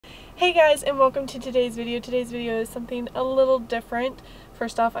Hey guys, and welcome to today's video. Today's video is something a little different.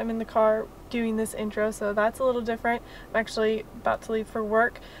 First off, I'm in the car doing this intro, so that's a little different. I'm actually about to leave for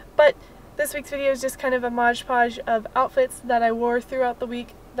work, but this week's video is just kind of a modge podge of outfits that I wore throughout the week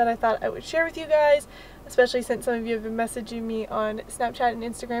that I thought I would share with you guys, especially since some of you have been messaging me on Snapchat and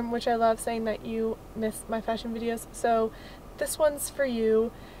Instagram, which I love, saying that you miss my fashion videos. So this one's for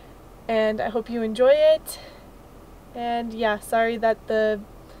you, and I hope you enjoy it. And yeah, sorry that the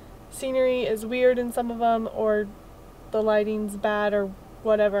scenery is weird in some of them, or the lighting's bad, or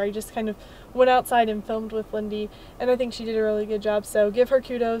whatever. I just kind of went outside and filmed with Lindy, and I think she did a really good job, so give her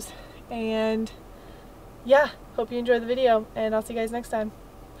kudos. And yeah, hope you enjoy the video, and I'll see you guys next time.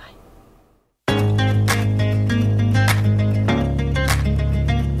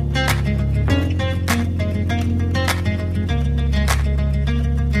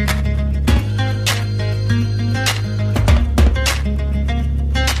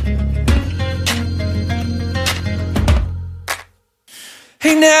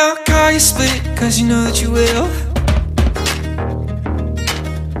 Hey now, call you split, cause you know that you will.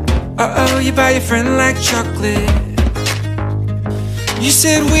 Uh-oh, you buy your friend like chocolate. You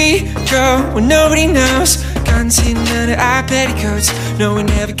said we go where nobody knows, content under our petticoats. No, we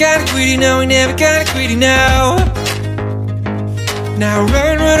never gotta quit it, no, we never gotta quit it, no. Now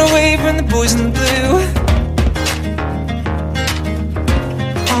run away from the boys in the blue.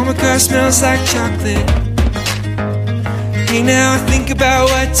 Oh my car smells like chocolate. Hey now, think about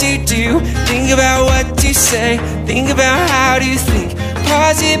what to do, think about what to say, think about how to think.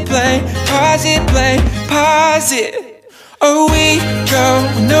 Pause it, play, pause it, play, pause it. Oh, we go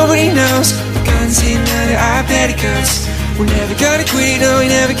where nobody knows, guns in under our petticoats. We're never gonna quit it, no, we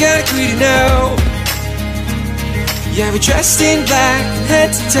never gonna quit it, no. Yeah, we're dressed in black,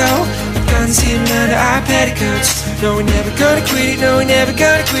 head to toe, guns in under our petticoats. No, we're never gonna quit it, no, we're never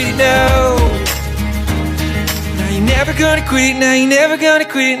gonna quit it, no. You're never gonna quit it, now you're never gonna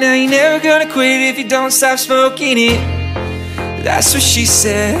quit it, now you're never gonna quit it if you don't stop smoking it. That's what she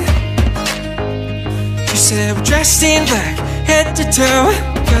said. She said we're dressed in black, head to toe,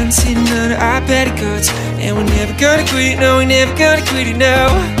 guns hidden under our petticoats, and we're never gonna quit it, no, we're never gonna quit it, no.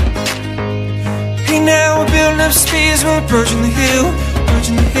 Hey now, we're building up speeds, we're approaching the hill,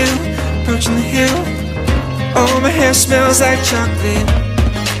 approaching the hill, approaching the hill. Oh, my hair smells like chocolate.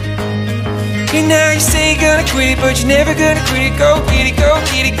 Hey now, you say you're gonna quit it, but you're never gonna quit it. Go get it, go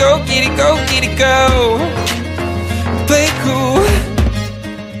get it, go get it, go get it, go. Play it cool.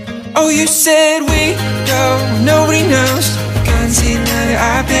 Oh, you said we go where nobody knows, guns hidden under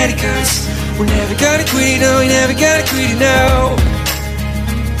our petticoats. We're never gonna quit it, no, we're never gonna quit it, no.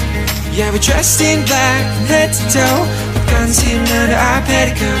 Yeah, we're dressed in black, head to toe, guns hidden under our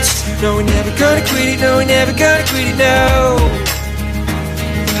petticoats. No, we're never gonna quit it, no, we're never gonna quit it, no.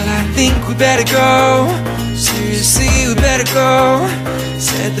 I think we better go, seriously we better go.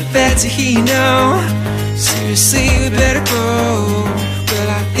 Said the feds are here, you know, seriously we better go. Well,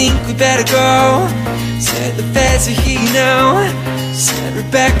 I think we better go, said the feds are here, you know. Said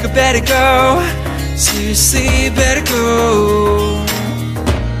Rebecca better go, seriously we better go.